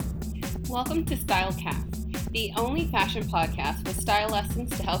Welcome to Stylecast, the only fashion podcast with style lessons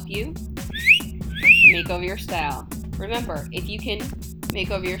to help you make over your style. Remember, if you can make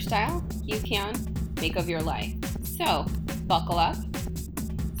over your style, you can make over your life. So, buckle up,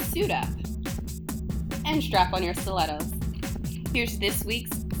 suit up, and strap on your stilettos. Here's this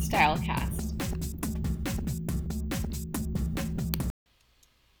week's Stylecast.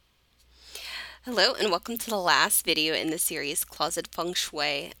 Hello and welcome to the last video in the series Closet Feng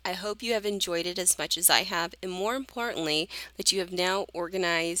Shui. I hope you have enjoyed it as much as I have, and more importantly that you have now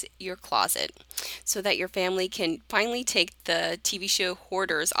organized your closet so that your family can finally take the TV show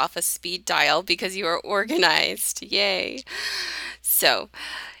Hoarders off a speed dial because you are organized. Yay! So,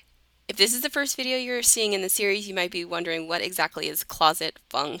 if this is the first video you're seeing in the series, you might be wondering what exactly is Closet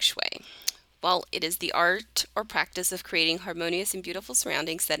Feng Shui. Well, it is the art or practice of creating harmonious and beautiful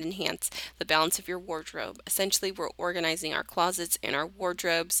surroundings that enhance the balance of your wardrobe. Essentially, we're organizing our closets and our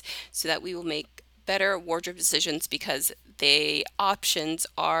wardrobes so that we will make better wardrobe decisions because the options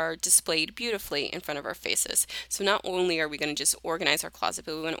are displayed beautifully in front of our faces. So not only are we going to just organize our closet,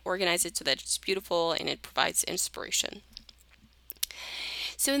 but we want to organize it so that it's beautiful and it provides inspiration.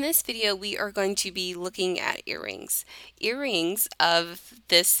 So in this video, we are going to be looking at earrings. Earrings of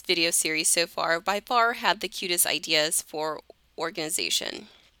this video series so far by far have the cutest ideas for organization.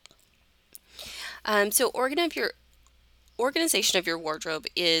 Organization of your wardrobe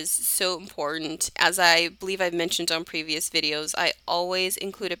is so important. As I believe I've mentioned on previous videos, I always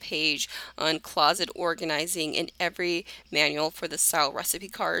include a page on closet organizing in every manual for the style recipe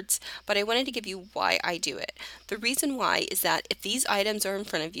cards, but I wanted to give you why I do it. The reason why is that if these items are in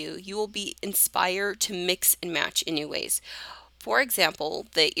front of you, you will be inspired to mix and match in new ways. For example,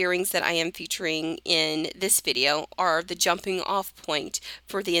 the earrings that I am featuring in this video are the jumping off point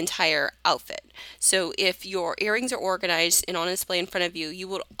for the entire outfit. So if your earrings are organized and on display in front of you, you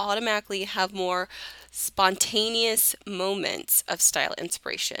will automatically have more spontaneous moments of style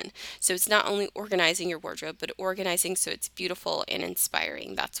inspiration. So it's not only organizing your wardrobe, but organizing so it's beautiful and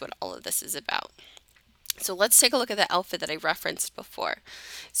inspiring. That's what all of this is about. So let's take a look at the outfit that I referenced before.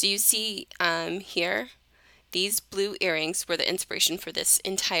 So you see here, these blue earrings were the inspiration for this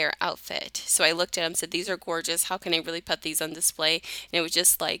entire outfit. So I looked at them and said, these are gorgeous. How can I really put these on display? And it was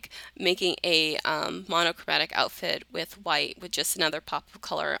just like making a monochromatic outfit with white with just another pop of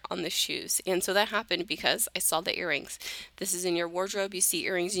color on the shoes. And so that happened because I saw the earrings. This is in your wardrobe. You see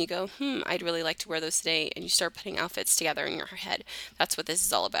earrings and you go, I'd really like to wear those today. And you start putting outfits together in your head. That's what this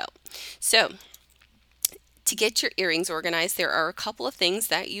is all about. So to get your earrings organized, there are a couple of things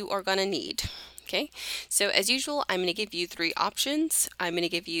that you are going to need. Okay, so as usual, I'm going to give you 3 options. I'm going to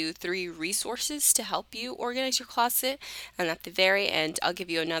give you 3 resources to help you organize your closet, and at the very end, I'll give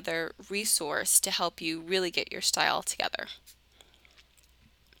you another resource to help you really get your style together.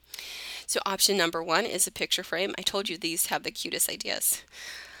 So option number 1 is a picture frame. I told you these have the cutest ideas.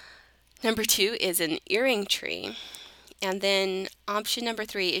 Number 2 is an earring tree. And then option number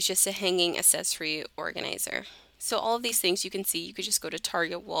 3 is just a hanging accessory organizer. So all of these things you can see, you could just go to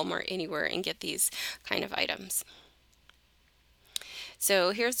Target, Walmart, anywhere and get these kind of items.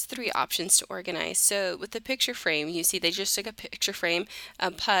 So here's 3 options to organize. So with the picture frame, you see they just took a picture frame,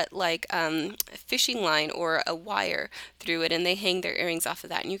 put like a fishing line or a wire through it, and they hang their earrings off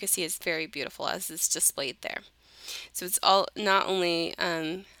of that. And you can see it's very beautiful as it's displayed there. So it's all not only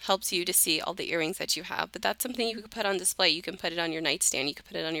helps you to see all the earrings that you have, but that's something you can put on display. You can put it on your nightstand, you can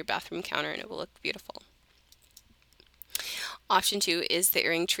put it on your bathroom counter, and it will look beautiful. Option 2 is the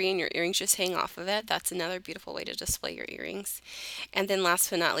earring tree, and your earrings just hang off of it. That's another beautiful way to display your earrings. And then last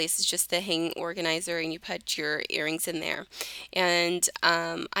but not least is just the hanging organizer, and you put your earrings in there. And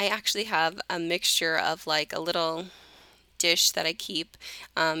I actually have a mixture of like a little dish that I keep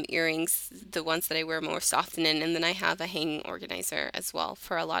earrings, the ones that I wear most often in, and then I have a hanging organizer as well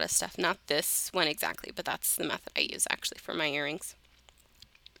for a lot of stuff. Not this one exactly, but that's the method I use actually for my earrings.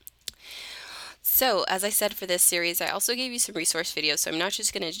 So, as I said for this series, I also gave you some resource videos, so I'm not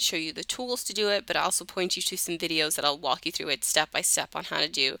just going to show you the tools to do it, but I also point you to some videos that I'll walk you through it step by step on how to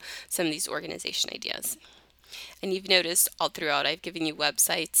do some of these organization ideas. And you've noticed all throughout I've given you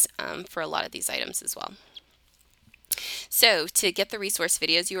websites for a lot of these items as well. So to get the resource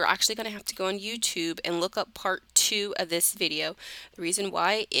videos, you're actually going to have to go on YouTube and look up part 2 of this video. The reason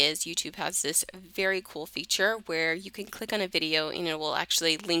why is YouTube has this very cool feature where you can click on a video and it will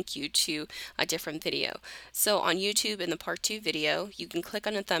actually link you to a different video. So on YouTube in the part 2 video, you can click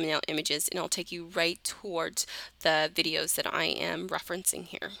on the thumbnail images and it'll take you right towards the videos that I am referencing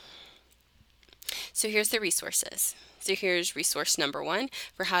here. So here's the resources. So here's resource number 1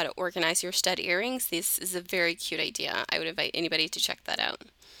 for how to organize your stud earrings. This is a very cute idea. I would invite anybody to check that out.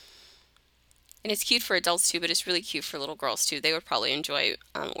 And it's cute for adults too, but it's really cute for little girls too. They would probably enjoy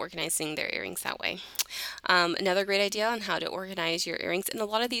organizing their earrings that way. Another great idea on how to organize your earrings, and a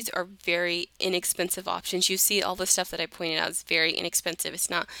lot of these are very inexpensive options. You see all the stuff that I pointed out is very inexpensive. It's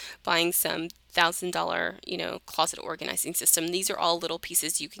not buying some $1,000, closet organizing system. These are all little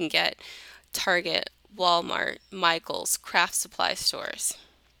pieces you can get Target, Walmart, Michaels, craft supply stores,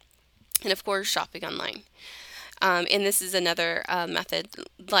 and of course shopping online. And this is another method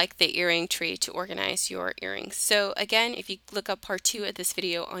like the earring tree to organize your earrings. So again, if you look up part 2 of this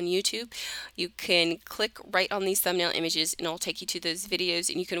video on YouTube, you can click right on these thumbnail images and it'll take you to those videos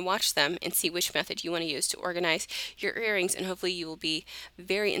and you can watch them and see which method you want to use to organize your earrings, and hopefully you will be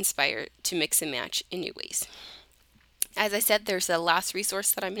very inspired to mix and match in new ways. As I said, there's a last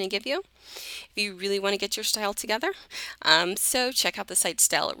resource that I'm going to give you if you really want to get your style together. So check out the site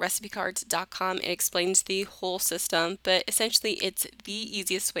stylerecipecards.com. It explains the whole system, but essentially it's the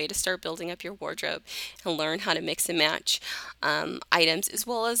easiest way to start building up your wardrobe and learn how to mix and match items, as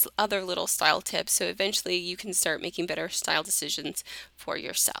well as other little style tips. So eventually you can start making better style decisions for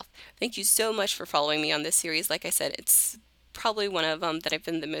yourself. Thank you so much for following me on this series. Like I said, it's probably one of them that I've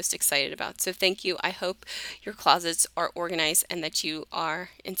been the most excited about. So thank you. I hope your closets are organized and that you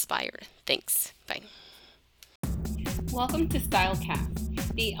are inspired. Thanks. Bye. Welcome to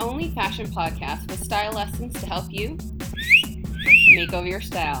Stylecast, the only fashion podcast with style lessons to help you make over your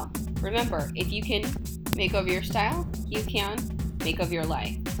style. Remember, if you can make over your style, you can make over your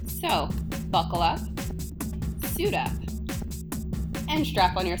life. So buckle up, suit up, and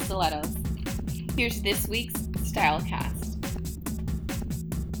strap on your stilettos. Here's this week's Stylecast.